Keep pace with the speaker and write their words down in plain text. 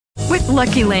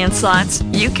Lucky Land Slots,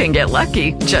 you can get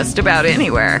lucky just about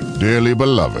anywhere. Dearly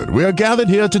beloved, we are gathered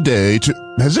here today to...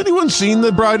 Has anyone seen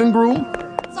the bride and groom?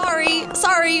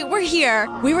 Sorry, we're here.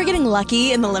 We were getting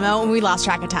lucky in the limo and we lost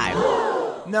track of time.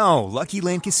 No, Lucky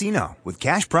Land Casino, with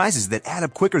cash prizes that add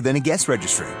up quicker than a guest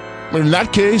registry. In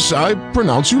that case, I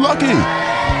pronounce you lucky.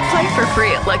 Play for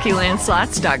free at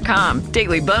LuckyLandSlots.com.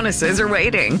 Daily bonuses are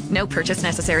waiting. No purchase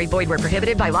necessary. Void where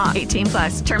prohibited by law. 18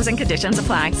 plus. Terms and conditions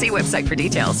apply. See website for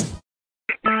details.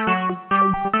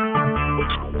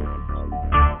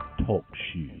 Talk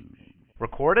shoes.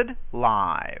 Recorded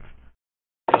live.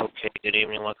 Okay, good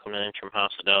evening. Welcome to the Interim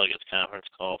House of Delegates conference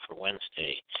call for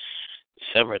Wednesday,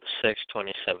 December the 6th,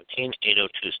 2017,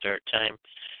 8:02 start time.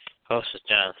 Host is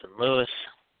Jonathan Lewis.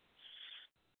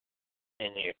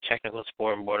 And your technical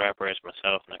support and board operators,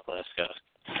 myself, Nicholas Scott.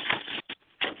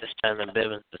 At this time, the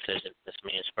Bivens decision, this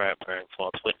means bearing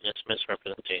false witness,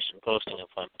 misrepresentation, posting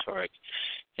inflammatory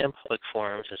in public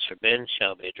forums is forbidden,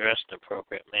 shall be addressed in an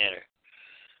appropriate manner.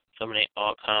 Eliminate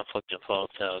all conflict and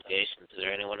false allegations. Is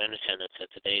there anyone in attendance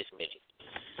at today's meeting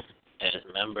as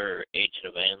a member or agent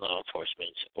of any law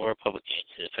enforcement or public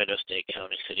agency, the federal, state,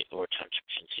 county, city, or township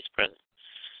agencies present?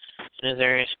 And is there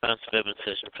any response to the Bivens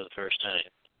decision for the first time?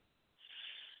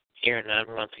 Here none.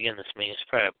 Once again, this meeting is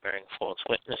private, bearing false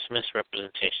witness,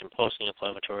 misrepresentation, posting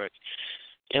inflammatory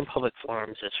in public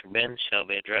forums is forbidden, shall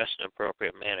be addressed in an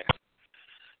appropriate manner.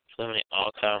 To eliminate all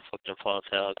conflict and false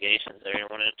allegations, is there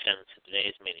anyone in attendance at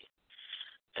today's meeting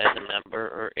as a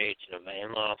member or agent of any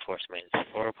law enforcement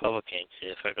or a public agency,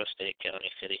 the federal, state,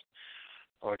 county, city,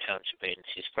 or township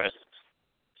agencies present?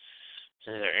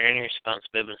 Is there any response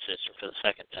to Bivens decision for the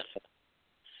second time?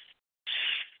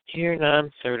 Here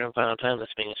none. Third and final time,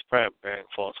 this meeting is private, bearing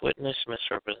false witness,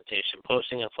 misrepresentation,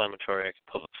 posting inflammatory in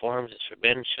public forums is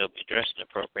forbidden, shall be addressed in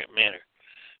an appropriate manner.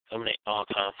 Eliminate all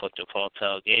conflict and false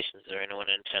allegations. Is there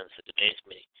anyone in attendance at today's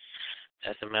meeting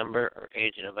as a member or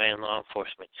agent of any law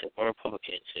enforcement or public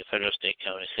agency, federal, state,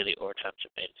 county, city, or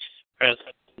township agencies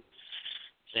present?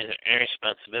 And is there any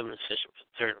response to Bivens decision for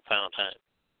the third and final time?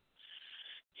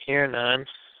 Here none.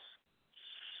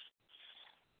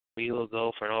 We will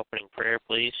go for an opening prayer,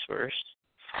 please, first.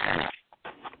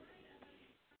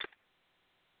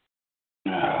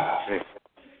 Okay.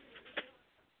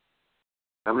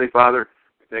 Heavenly Father,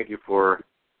 thank you for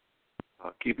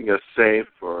keeping us safe,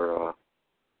 for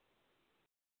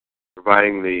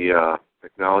providing the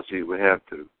technology we have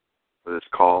for this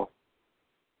call,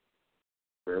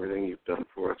 for everything you've done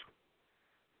for us.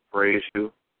 Praise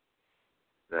you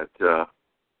that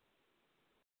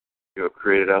you have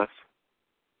created us.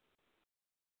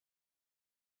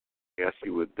 I ask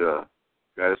you would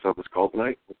guide us on this call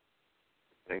tonight.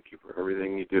 Thank you for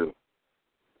everything you do.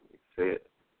 Say it.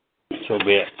 So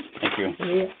be it. Thank you.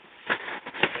 Yeah.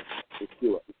 Let's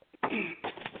do it.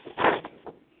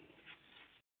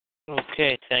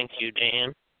 Okay, thank you,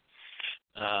 Dan.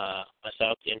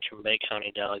 Myself, the interim Bay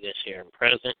County delegate here and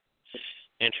present.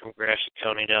 Interim Gratiot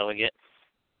County delegate.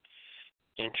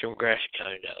 Interim Gratiot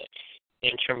County delegate.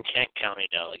 Interim Kent County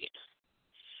delegate.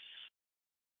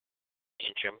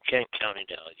 Interim Kent County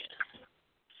delegate.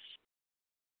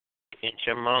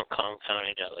 Interim Montcalm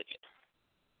County delegate.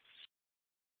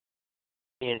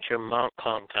 Interim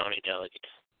Montcalm County delegate.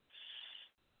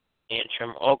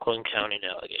 Interim Oakland County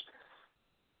delegate.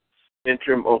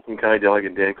 Interim Oakland County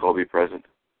delegate Dan Colby present.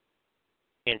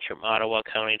 Interim Ottawa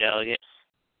County delegate.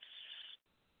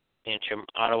 Interim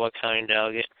Ottawa County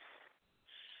delegate.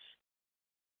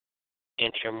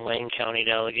 Interim Wayne County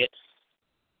delegate.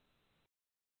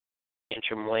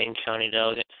 Interim Wayne County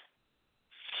delegate.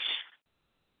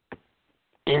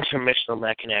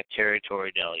 Intermissional-Mackinac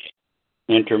Territory delegate.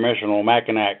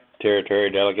 Intermissional-Mackinac Territory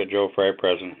delegate Joe Fry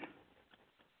present.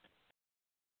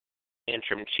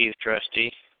 Interim Chief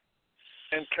Trustee.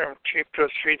 Interim Chief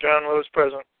Trustee John Lewis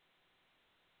present.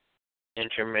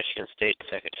 Interim Michigan State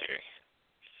Secretary.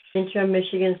 Interim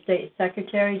Michigan State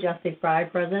Secretary Jesse Fry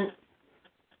present.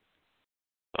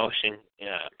 Motion,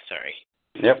 I'm sorry.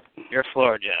 Yep. Your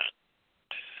floor, John.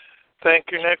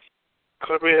 Thank you, Nick.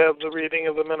 Could we have the reading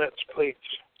of the minutes, please?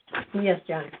 Yes,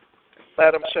 John.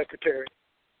 Madam Secretary.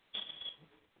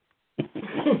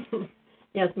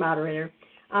 Yes, moderator.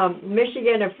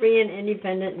 Michigan, a free and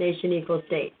independent nation equal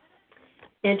state.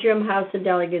 Interim House of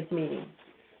Delegates meeting.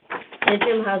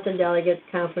 Interim House of Delegates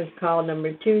conference call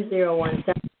number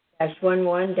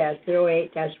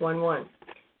 2017-11-08-11.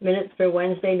 Minutes for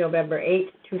Wednesday, November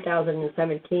 8,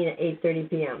 2017 at 8:30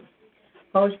 p.m.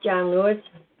 Host John Lewis,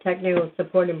 technical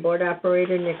support and board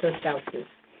operator Nicholas Skowski.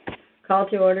 Call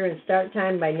to order and start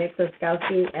time by Nicholas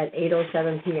Skowski at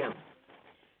 8:07 p.m.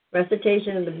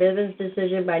 Recitation of the Bivens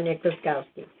decision by Nicholas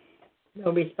Skowski.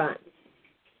 No response.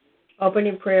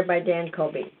 Opening prayer by Dan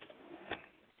Colby.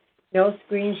 No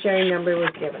screen sharing number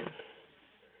was given.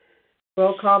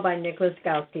 Roll call by Nick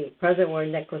Laskowski. Present were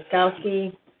Nick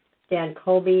Laskowski, Dan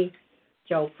Colby,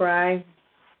 Joe Fry,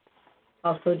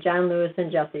 also John Lewis and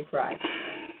Jesse Fry.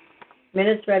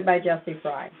 Minutes read by Jesse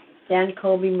Fry. Dan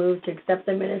Colby moved to accept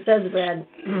the minutes as read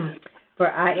for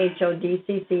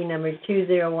IHODCC number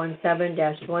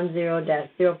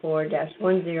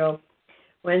 2017-10-04-10,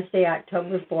 Wednesday,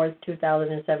 October 4th,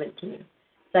 2017.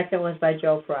 Second was by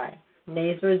Joe Fry.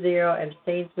 Nays were 0,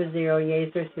 abstains were 0,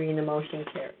 yeas were 3, and the motion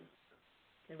carries.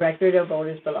 The record of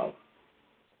voters below.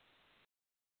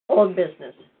 Old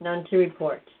business, none to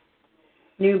report.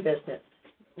 New business.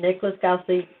 Nick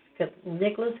Laskowski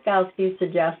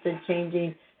suggested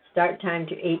changing start time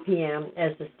to 8 p.m.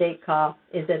 as the state call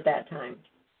is at that time.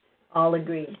 All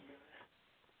agreed.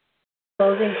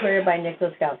 Closing prayer by Nick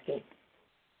Laskowski.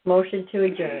 Motion to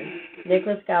adjourn. Nick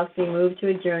Laskowski moved to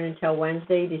adjourn until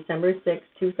Wednesday, December 6,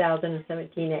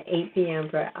 2017 at 8 p.m.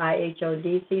 for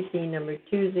IHODCC number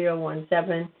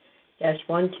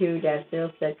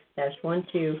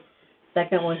 2017-12-06-12.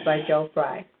 Second was by Joe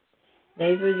Fry.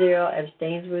 Nays were 0,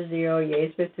 abstains were 0,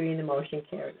 yeas were 3, and the motion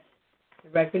carries. The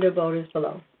record of voters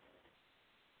below.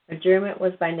 Adjournment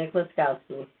was by Nick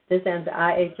Laskowski. This ends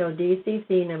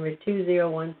IHODCC number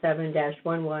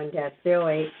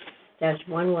 2017-11-08-11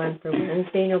 for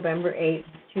Wednesday, November 8,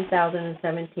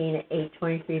 2017 at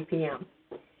 8:23 p.m.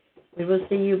 We will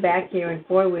see you back here in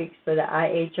 4 weeks for the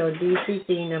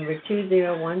IHODCC number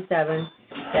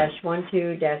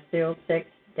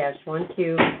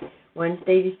 2017-12-06-12,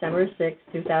 Wednesday, December 6,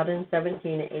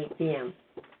 2017 at 8 p.m.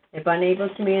 If unable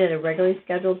to meet at a regularly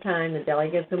scheduled time, the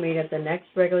delegates will meet at the next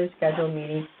regularly scheduled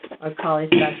meeting or call a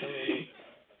special meeting.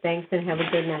 Thanks and have a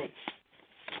good night.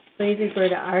 Please refer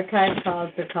to archived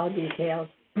calls for call details.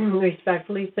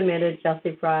 Respectfully submitted,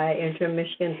 Jesse Fry, Interim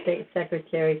Michigan State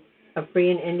Secretary of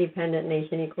Free and Independent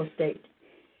Nation Equal State.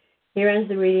 Here ends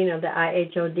the reading of the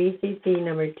IHODCC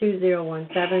number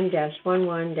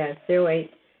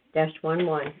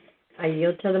 2017-11-08-11. I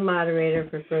yield to the moderator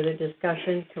for further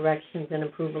discussion, corrections, and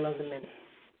approval of the minutes.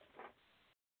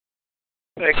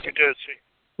 Thank you, Jesse.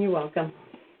 You're welcome.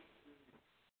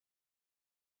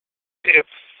 If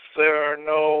there are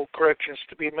no corrections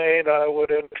to be made, I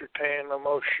would entertain a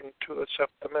motion to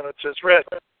accept the minutes as read.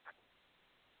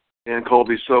 Dan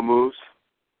Colby so moves.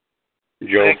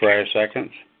 Joe Fry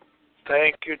seconds.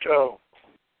 Thank you, Joe.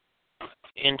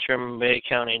 Interim Bay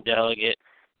County Delegate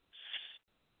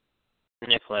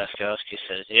Nick Laskowski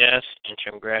says yes.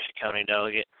 Interim Gratiot County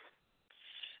Delegate.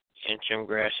 Interim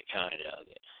Gratiot County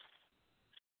Delegate.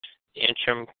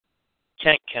 Interim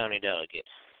Kent County Delegate.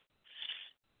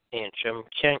 Interim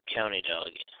Kent County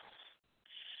Delegate.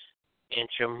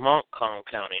 Interim Montcalm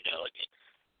County Delegate.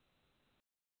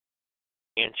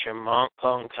 Interim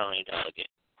Montcalm County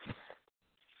Delegate.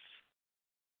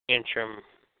 Interim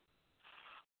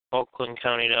Oakland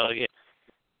County Delegate.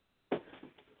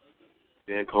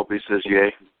 Dan Colby says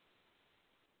yay.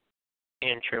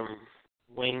 Interim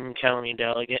Wayne County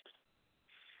Delegate.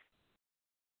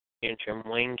 Interim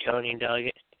Wayne County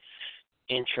Delegate.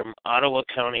 Interim Ottawa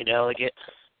County Delegate.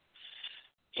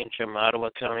 Interim Ottawa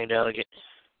County Delegate.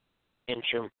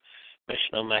 Interim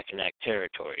Michilimackinac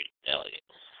Territory Delegate.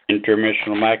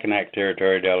 Intermissional Mackinac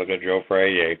Territory Delegate Joe Fry,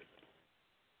 yay.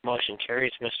 Motion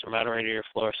carries. Mr. Moderator, your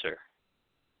floor, sir.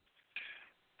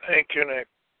 Thank you, Nick.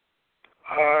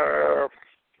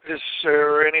 Is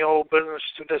there any old business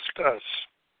to discuss?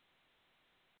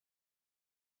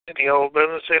 Any old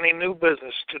business, any new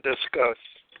business to discuss?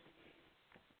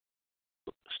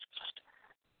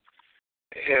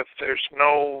 If there's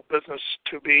no business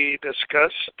to be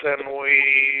discussed, then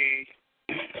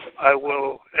I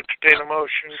will entertain a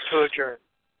motion to adjourn.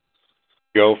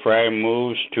 Joe Fry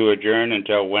moves to adjourn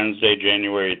until Wednesday,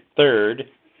 January 3rd,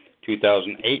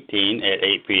 2018 at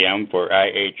 8 p.m. for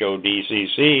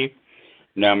IHODCC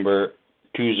number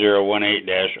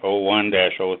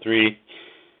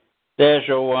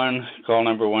 2018-01-03-01, call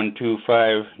number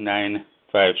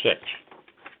 125956.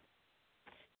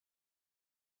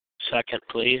 Second,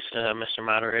 please, Mr.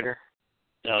 Moderator.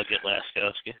 Delegate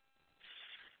Laskowski.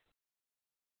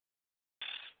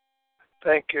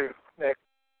 Thank you, Nick.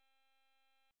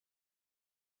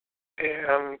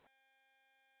 And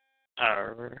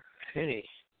alrighty.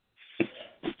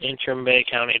 Interim Bay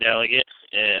County Delegate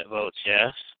votes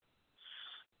yes.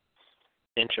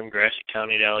 Interim Gratiot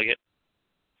County Delegate.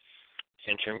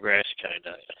 Interim Gratiot County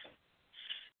Delegate.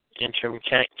 Interim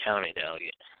Kent County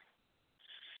Delegate.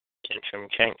 Interim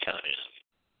Kent County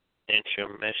Delegate.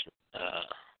 Interim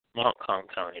Montcalm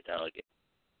County Delegate.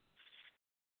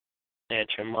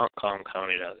 Interim Montcalm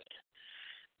County Delegate.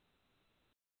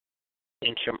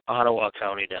 Interim Ottawa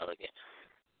County Delegate.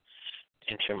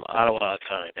 Interim Ottawa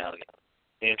County Delegate.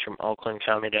 Interim Oakland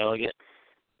County Delegate.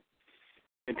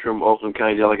 Interim Oakland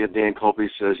County Delegate Dan Colby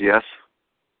says yes.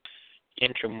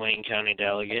 Interim Wayne County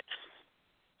Delegate.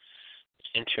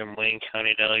 Interim Wayne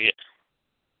County Delegate.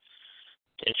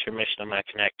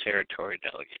 Intermissional-Mackinac Territory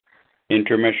Delegate.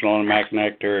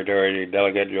 Intermissional-Mackinac Territory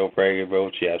Delegate Joe Frager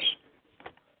votes yes.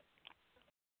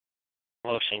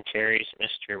 Motion carries.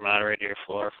 Mr. Moderator, your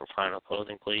floor for final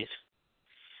closing, please.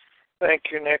 Thank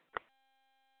you, Nick.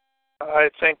 I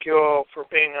thank you all for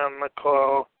being on the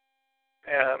call,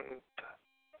 and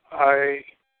I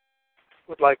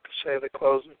would like to say the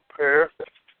closing prayer.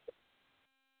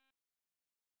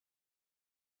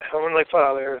 Heavenly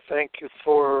Father, thank you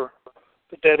for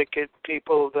the dedicated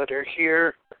people that are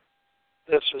here.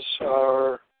 This is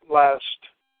our last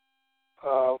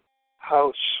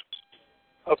House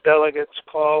of Delegates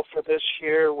call for this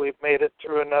year. We've made it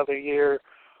through another year.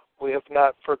 We have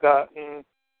not forgotten,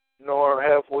 nor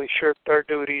have we shirked our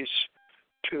duties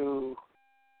to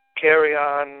carry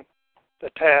on the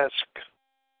task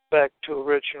back to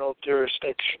original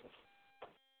jurisdiction.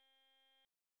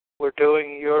 We're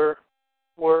doing your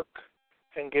work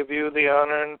and give you the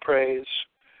honor and praise,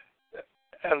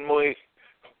 and we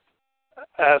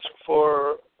ask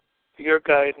for your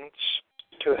guidance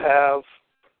to have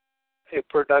a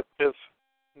productive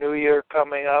new year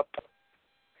coming up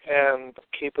and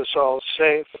keep us all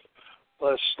safe.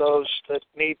 Bless those that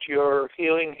need your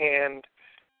healing hand,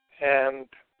 and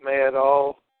may it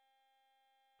all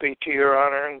be to your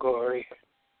honor and glory.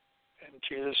 In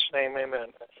Jesus' name,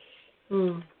 amen.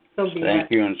 So be Thank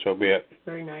it. you, and so be it.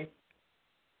 Very nice.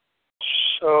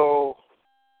 So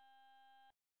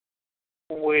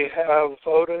we have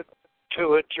voted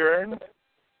to adjourn,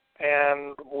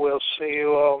 and we'll see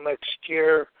you all next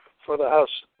year for the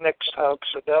next House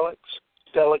of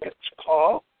Delegates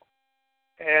call,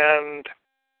 and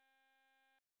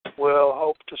we'll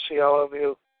hope to see all of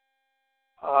you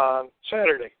on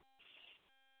Saturday.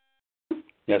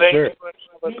 Yes, Thank sir. you, and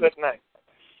have a good night.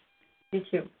 You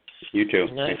too. You too.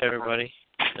 Good night, everybody.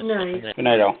 Good night. Good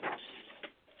night, all.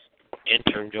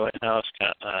 Interim House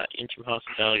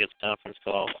of Delegates conference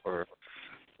call for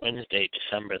Wednesday,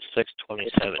 December 6,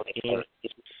 2017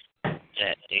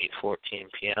 at 8:14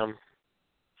 p.m.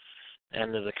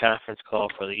 End of the conference call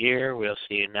for the year. We'll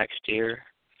see you next year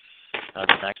on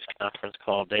the next conference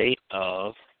call date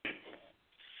of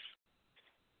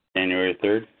January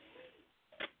 3rd.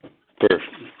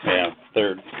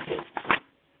 3rd.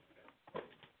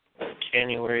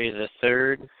 January the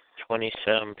 3rd,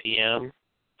 27 p.m.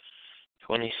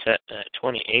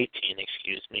 2018,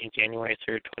 January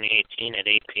 3rd, 2018 at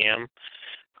 8 p.m.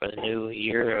 for the new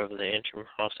year of the Interim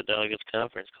House of Delegates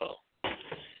conference call.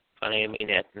 Finally,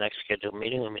 meeting at the next scheduled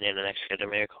meeting. We'll meet at the next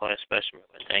scheduled meeting call and special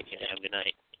movement. Thank you and have a good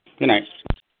night. Good night.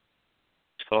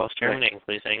 This call is terminating.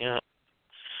 Please hang up.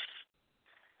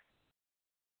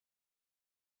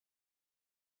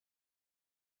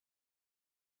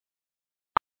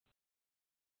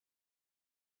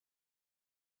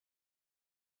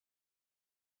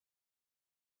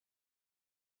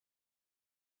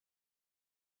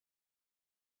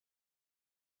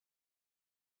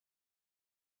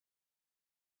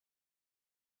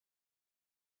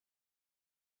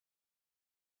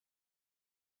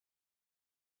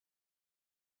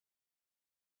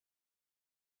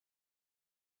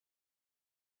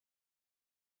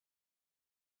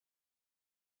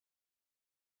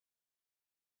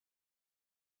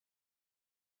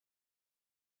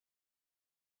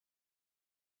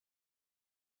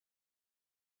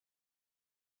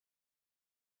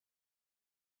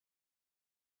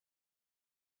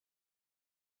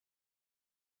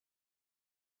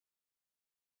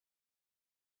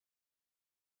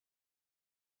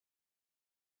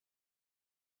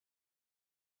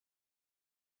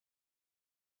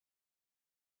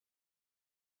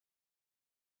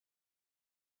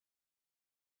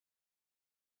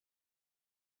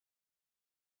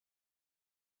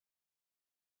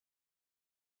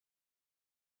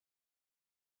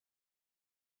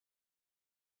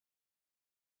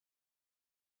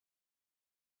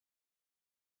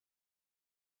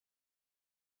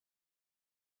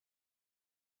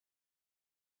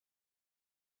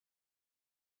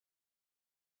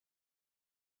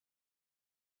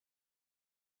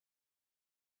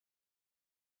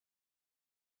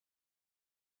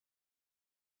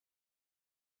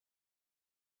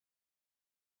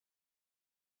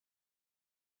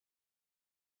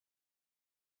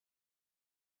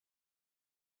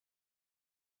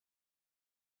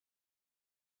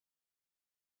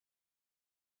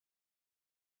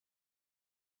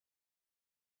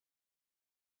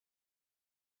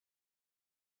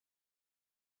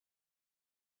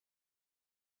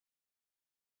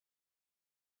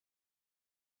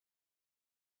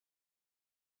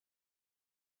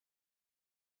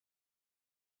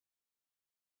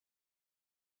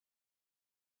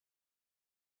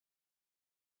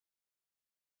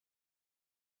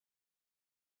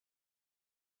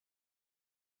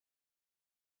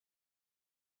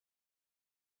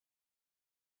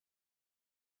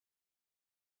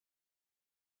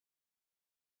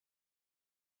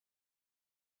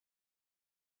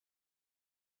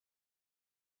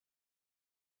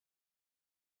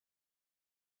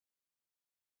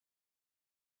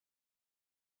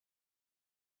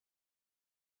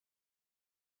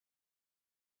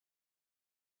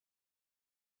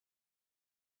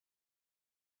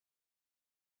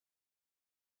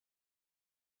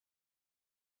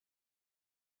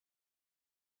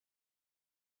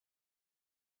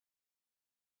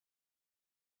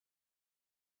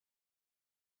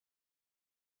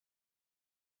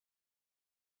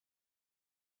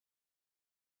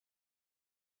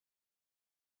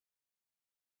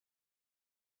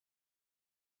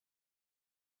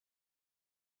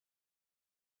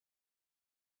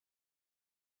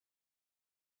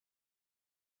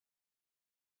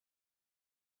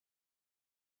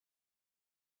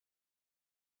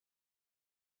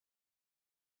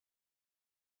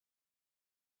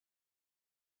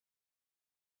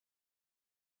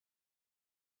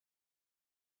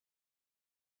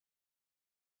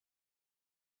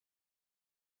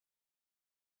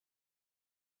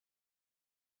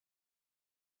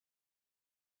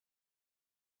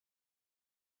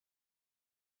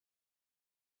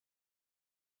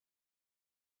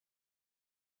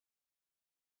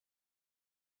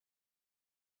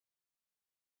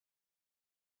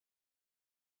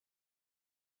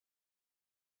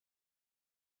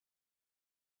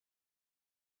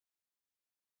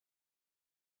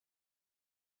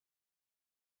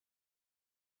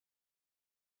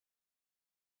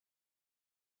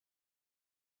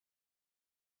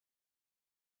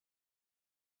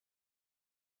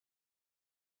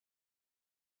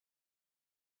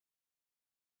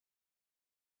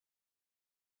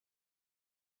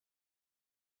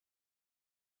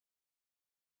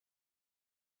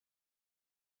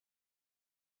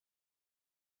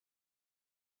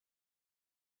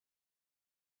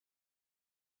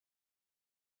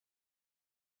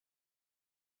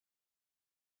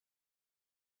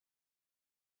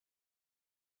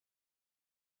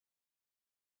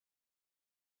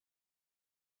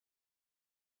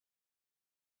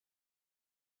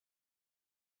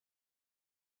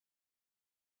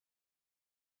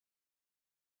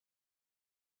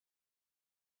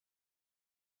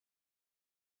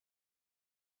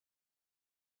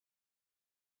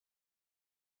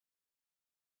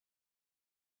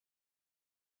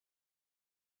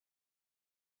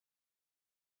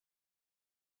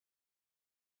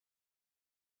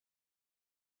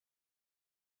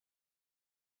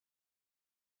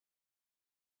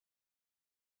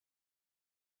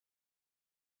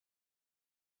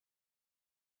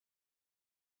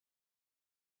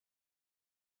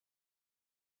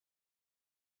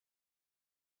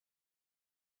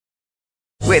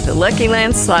 With the Lucky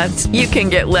Land Slots, you can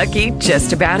get lucky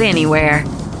just about anywhere.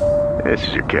 This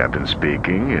is your captain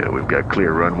speaking. We've got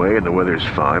clear runway and the weather's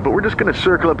fine, but we're just going to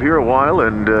circle up here a while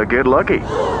and get lucky.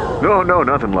 No,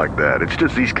 nothing like that. It's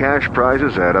just these cash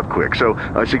prizes add up quick. So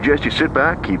I suggest you sit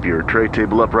back, keep your tray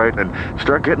table upright, and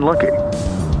start getting lucky.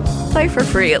 Play for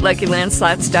free at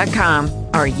LuckyLandSlots.com.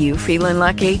 Are you feeling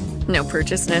lucky? No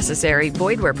purchase necessary.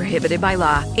 Void where prohibited by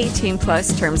law.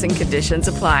 18+ terms and conditions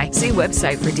apply. See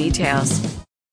website for details.